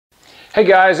Hey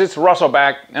guys, it's Russell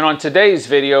back, and on today's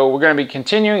video we're going to be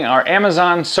continuing our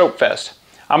Amazon Soap Fest.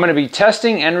 I'm going to be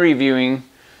testing and reviewing,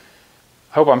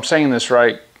 I hope I'm saying this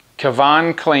right,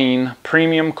 Kevian Clean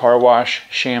Premium Car Wash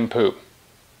Shampoo.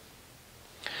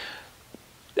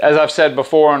 As I've said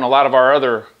before on a lot of our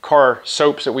other car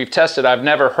soaps that we've tested, I've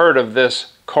never heard of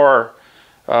this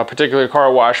particular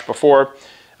car wash before.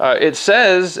 It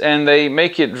says, and they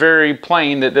make it very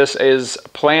plain, that this is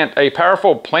a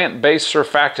powerful plant-based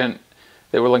surfactant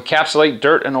that will encapsulate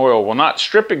dirt and oil, will not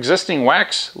strip existing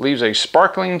wax, leaves a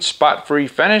sparkling, spot-free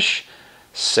finish,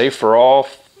 safe for all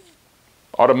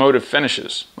automotive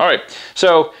finishes. All right,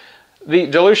 so the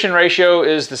dilution ratio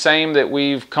is the same that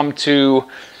we've come to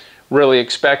really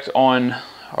expect on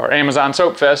our Amazon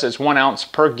Soap Fest. It's 1 ounce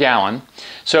per gallon.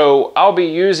 So I'll be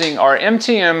using our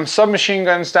MTM submachine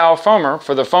gun style foamer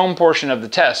for the foam portion of the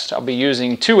test. I'll be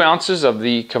using 2 ounces of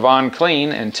the Kevian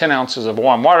Clean and 10 ounces of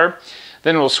warm water.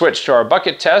 Then we'll switch to our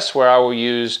bucket test, where I will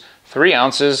use 3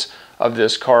 ounces of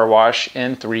this car wash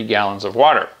in 3 gallons of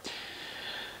water.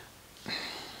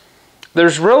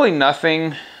 There's really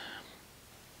nothing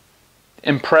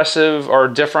impressive or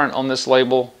different on this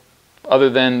label, other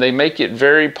than they make it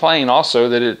very plain also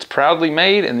that it's proudly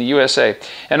made in the USA.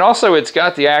 And also it's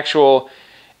got the actual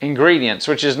ingredients,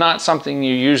 which is not something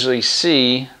you usually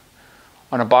see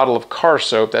on a bottle of car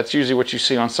soap. That's usually what you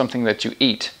see on something that you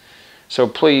eat. So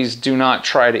please do not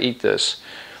try to eat this.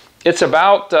 It's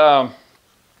about, I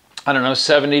don't know,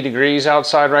 70 degrees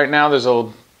outside right now.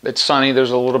 It's sunny,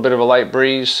 there's a little bit of a light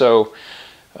breeze, so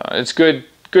it's good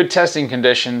testing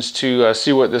conditions to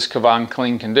see what this Kevian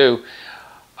Clean can do.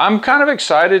 I'm kind of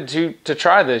excited to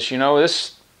try this. You know,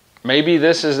 maybe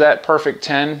this is that perfect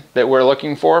 10 that we're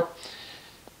looking for.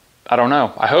 I don't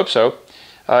know, I hope so.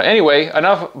 Anyway,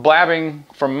 enough blabbing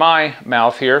from my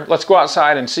mouth here. Let's go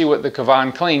outside and see what the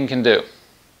Kevian Clean can do.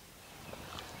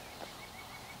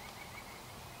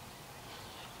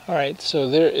 Alright, so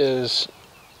there is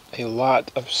a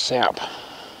lot of sap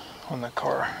on the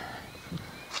car.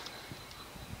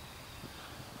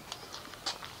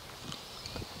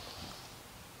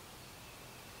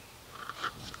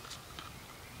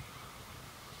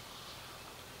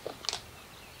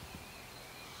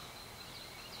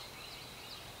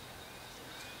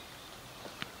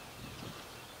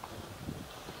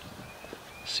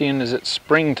 Seeing as it's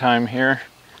springtime here,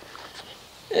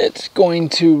 it's going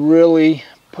to really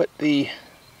put the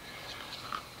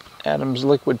Adams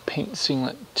liquid paint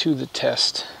sealant to the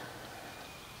test.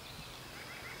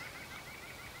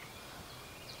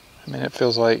 I mean, it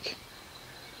feels like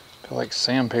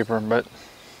sandpaper, but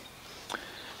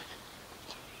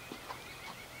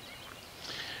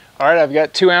all right, I've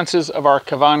got 2 ounces of our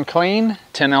Kevian Clean,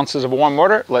 10 ounces of warm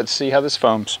water. Let's see how this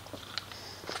foams.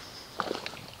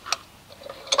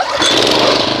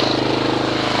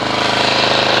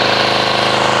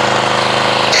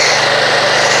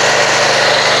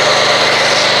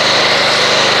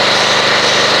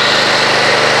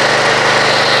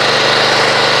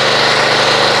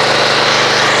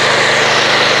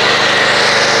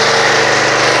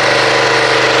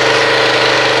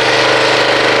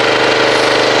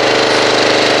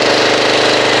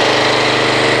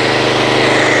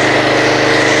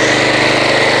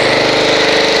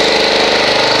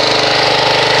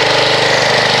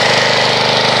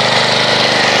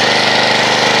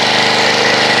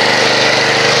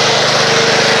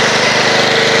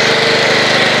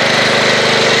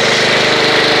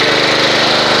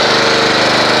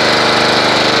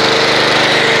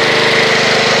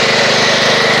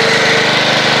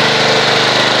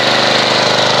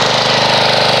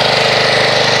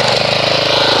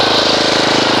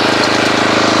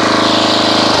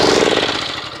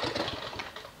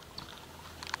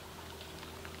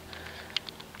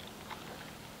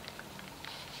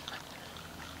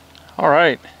 All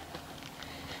right,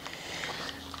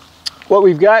 what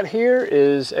we've got here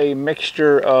is a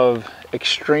mixture of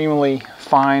extremely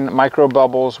fine micro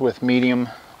bubbles with medium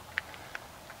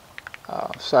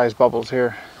size bubbles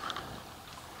here.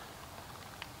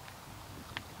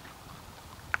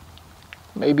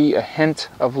 Maybe a hint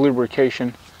of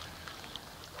lubrication.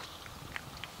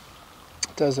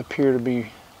 It does appear to be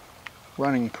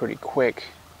running pretty quick.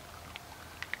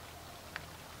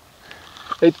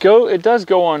 It does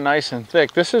go on nice and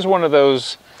thick. This is one of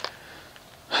those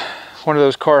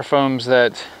car foams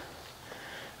that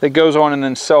goes on and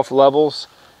then self-levels,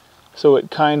 so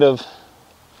it kind of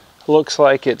looks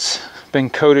like it's been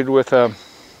coated with a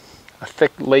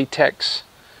thick latex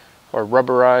or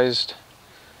rubberized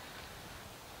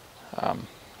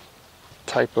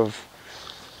type of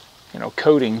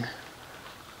coating.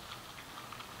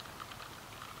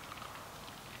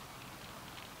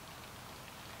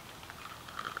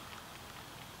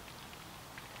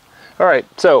 All right,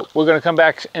 so we're going to come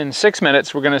back in 6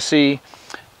 minutes. We're going to see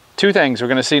two things. We're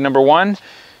going to see, number one,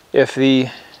 if the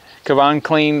Kevian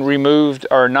Clean removed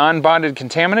our non-bonded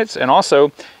contaminants, and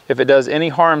also if it does any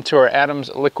harm to our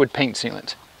Adams liquid paint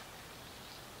sealant.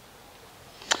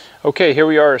 Okay, here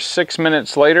we are 6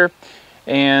 minutes later,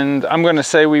 and I'm going to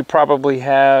say we probably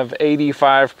have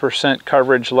 85%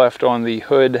 coverage left on the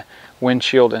hood,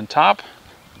 windshield, and top.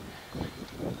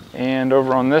 And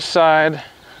over on this side,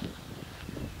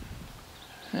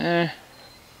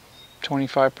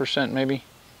 25% maybe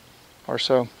or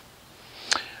so.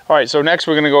 All right, so next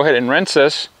we're going to go ahead and rinse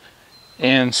this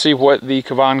and see what the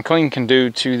Kevian Clean can do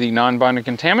to the non-bonded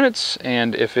contaminants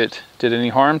and if it did any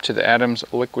harm to the Adams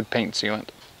liquid paint sealant.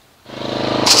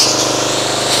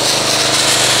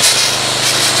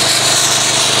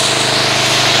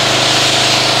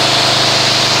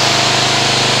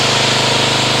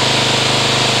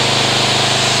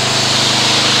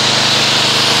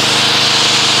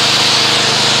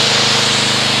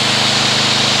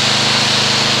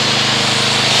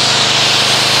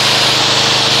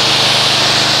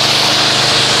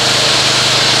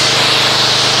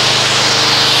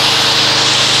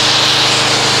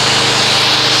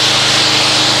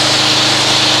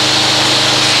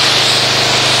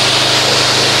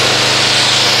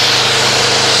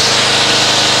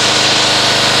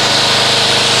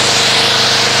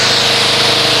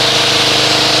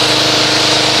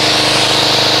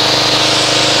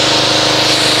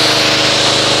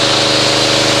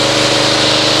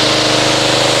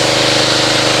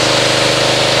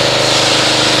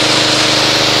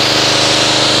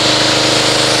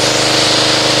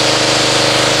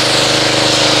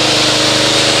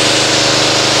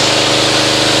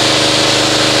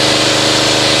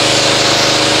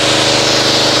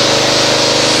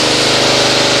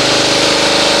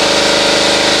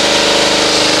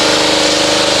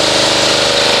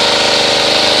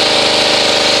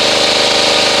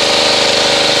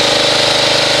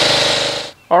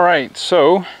 Alright,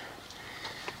 so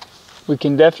we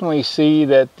can definitely see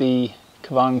that the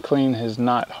Kevian Clean has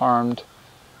not harmed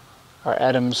our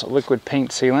Adams liquid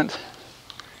paint sealant.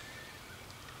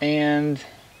 And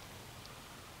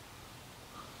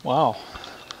wow.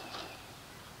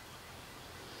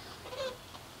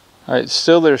 Alright,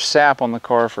 still there's sap on the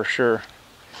car for sure,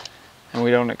 and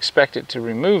we don't expect it to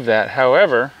remove that.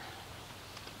 However,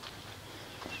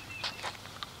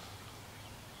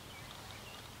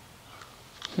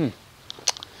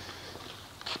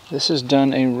 this has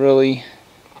done a really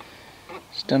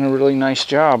nice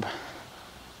job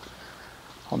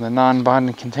on the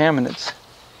non-bonding contaminants.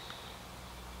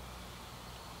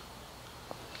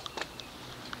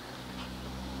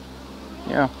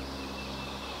 Yeah.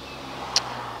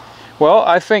 Well,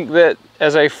 I think that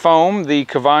as a foam, the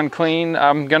Kevian Clean,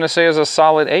 I'm gonna say, is a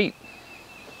solid 8.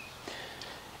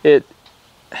 The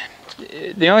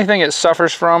only thing it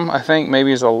suffers from, I think,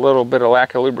 maybe is a little bit of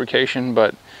lack of lubrication,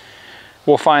 but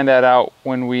we'll find that out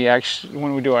when we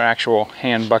do our actual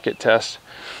hand bucket test.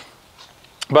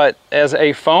 But as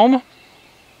a foam,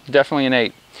 definitely an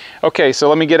 8. Okay, so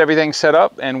let me get everything set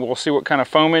up and we'll see what kind of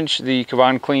foamage the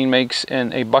Kevian Clean makes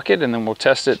in a bucket, and then we'll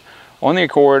test it on the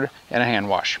Accord and a hand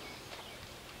wash.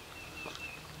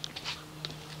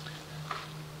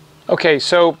 Okay,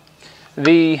 so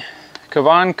the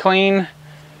Kevian Clean,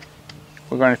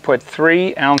 we're going to put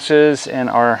 3 ounces in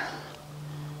our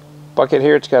bucket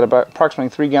here. It's got about approximately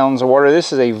 3 gallons of water.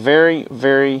 This is a very,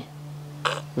 very,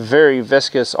 very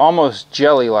viscous, almost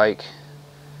jelly-like.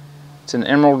 It's an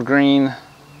emerald green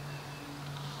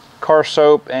car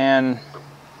soap, and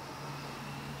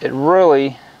it really,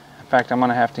 in fact, I'm going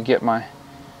to have to get my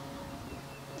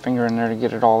finger in there to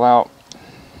get it all out.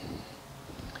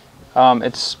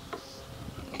 It's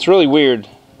really weird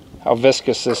how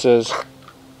viscous this is.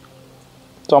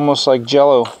 It's almost like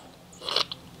Jello.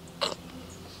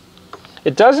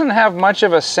 It doesn't have much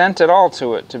of a scent at all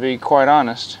to it, to be quite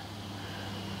honest.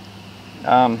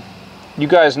 You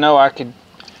guys know I could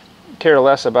care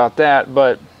less about that,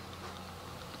 but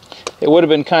it would have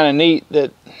been kind of neat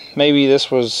that maybe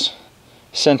this was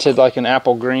scented like an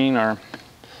apple green or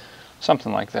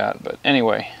something like that. But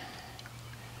anyway.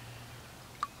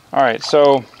 Alright,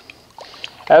 so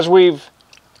as we've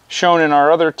shown in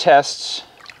our other tests,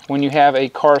 when you have a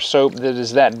car soap that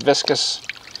is that viscous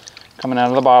coming out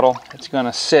of the bottle, it's going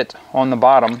to sit on the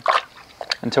bottom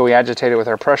until we agitate it with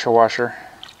our pressure washer.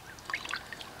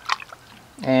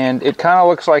 And it kind of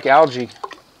looks like algae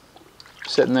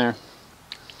sitting there.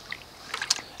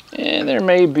 And there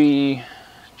may be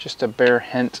just a bare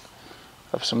hint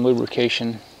of some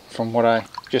lubrication from what I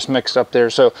just mixed up there.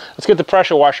 So let's get the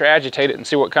pressure washer, agitate it, and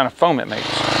see what kind of foam it makes.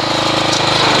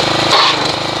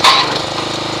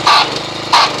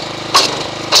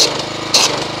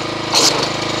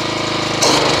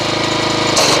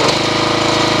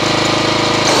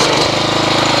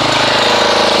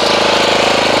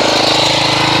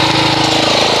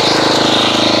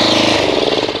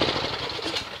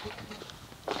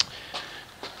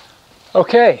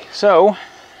 Okay, so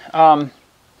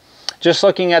just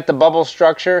looking at the bubble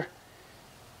structure,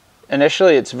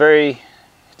 initially it's a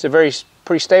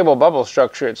pretty stable bubble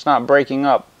structure. It's not breaking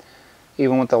up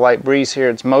even with the light breeze here.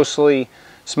 It's mostly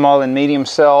small and medium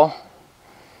cell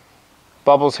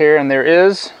bubbles here, and there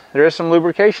is some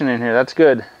lubrication in here. That's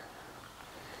good.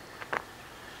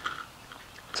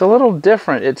 It's a little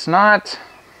different. It's not,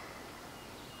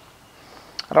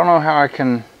 I don't know how I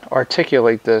can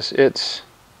articulate this. It's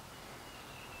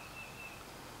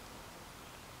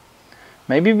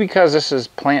maybe because this is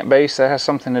plant-based, that has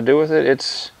something to do with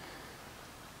it.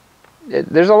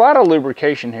 There's a lot of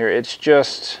lubrication here. It's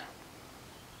just,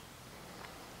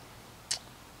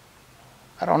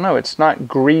 I don't know, it's not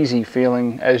greasy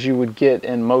feeling as you would get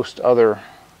in most other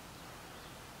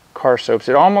car soaps.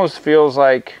 It almost feels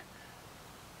like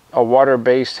a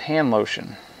water-based hand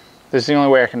lotion. This is the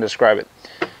only way I can describe it.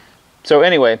 So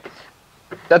anyway,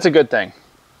 that's a good thing.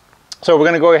 So we're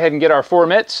going to go ahead and get our 4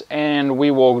 mitts, and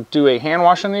we will do a hand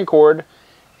wash on the Accord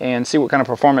and see what kind of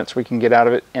performance we can get out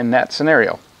of it in that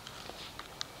scenario.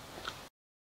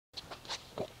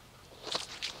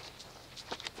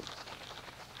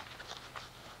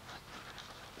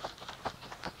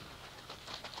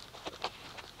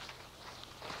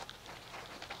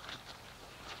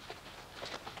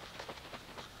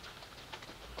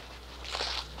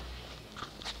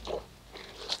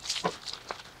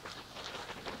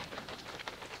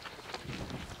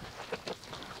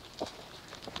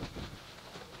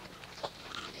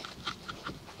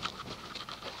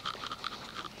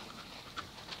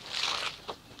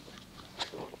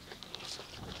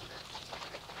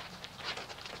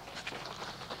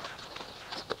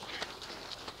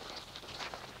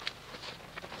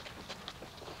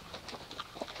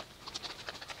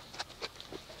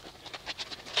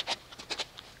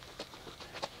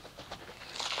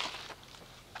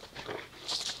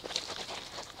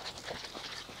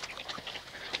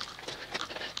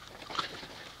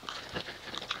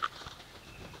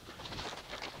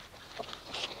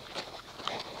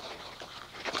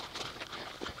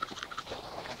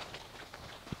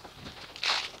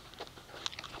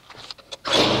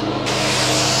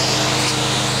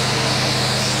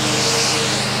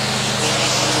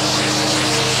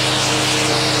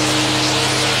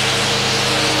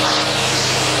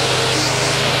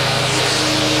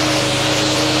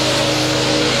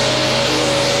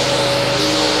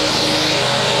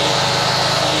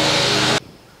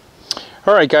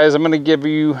 Alright guys, I'm going to give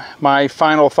you my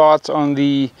final thoughts on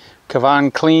the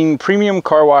Kevian Clean Premium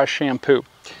Car Wash Shampoo.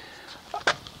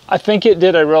 I think it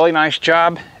did a really nice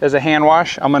job as a hand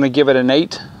wash. I'm going to give it an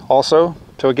 8 also.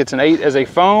 So it gets an 8 as a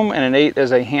foam and an 8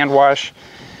 as a hand wash.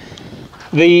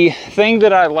 The thing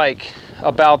that I like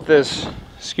about this,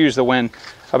 excuse the wind,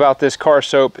 about this car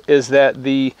soap is that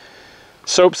the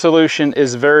soap solution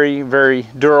is very, very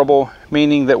durable,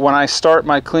 meaning that when I start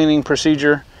my cleaning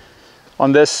procedure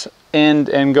on this end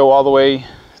and go all the way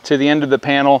to the end of the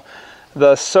panel,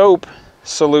 the soap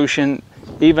solution,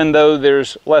 even though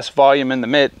there's less volume in the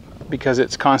mitt because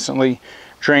it's constantly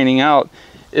draining out,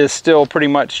 is still pretty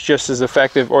much just as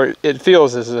effective, or it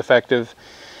feels as effective.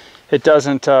 It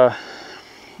doesn't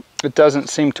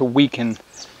seem to weaken,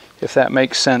 if that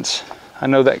makes sense. I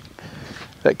know that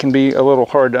can be a little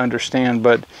hard to understand,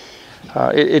 but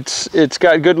it's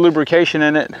got good lubrication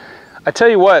in it. I tell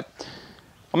you what,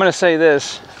 I'm going to say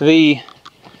this, let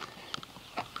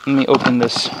me open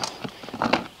this.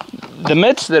 The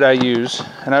mitts that I use,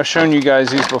 and I've shown you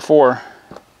guys these before,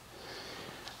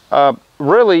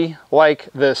 really like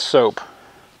this soap.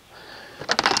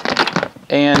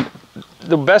 And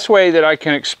the best way that I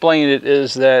can explain it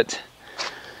is that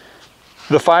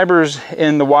the fibers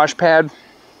in the wash pad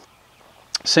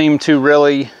seem to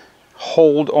really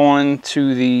hold on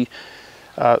to the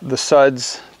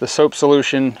suds, the soap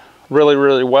solution, really,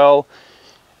 really well,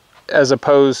 as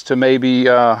opposed to maybe,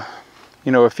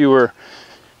 you know, if you were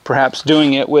perhaps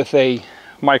doing it with a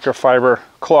microfiber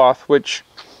cloth, which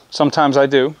sometimes I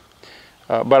do,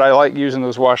 but I like using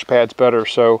those wash pads better.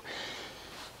 So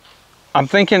I'm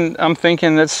thinking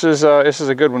this is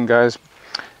a good one, guys.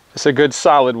 It's a good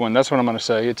solid one. That's what I'm going to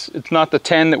say. It's not the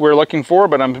 10 that we're looking for,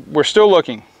 but we're still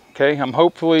looking. Okay,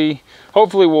 hopefully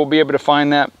we'll be able to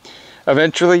find that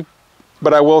eventually.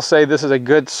 But I will say this is a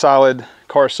good solid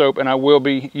car soap, and I will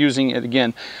be using it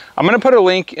again. I'm going to put a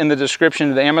link in the description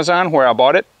to the Amazon where I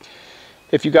bought it.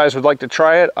 If you guys would like to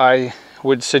try it, I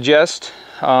would suggest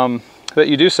that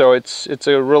you do so. It's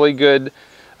a really good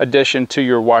addition to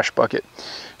your wash bucket.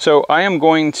 So I am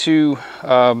going to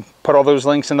put all those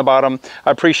links in the bottom. I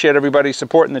appreciate everybody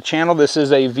supporting the channel. This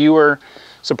is a viewer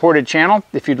supported channel.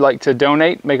 If you'd like to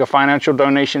donate, make a financial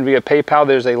donation via PayPal,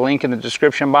 there's a link in the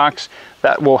description box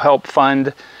that will help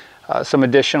fund some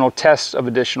additional tests of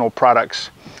additional products.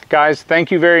 Guys, thank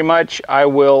you very much. I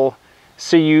will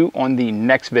see you on the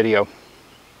next video.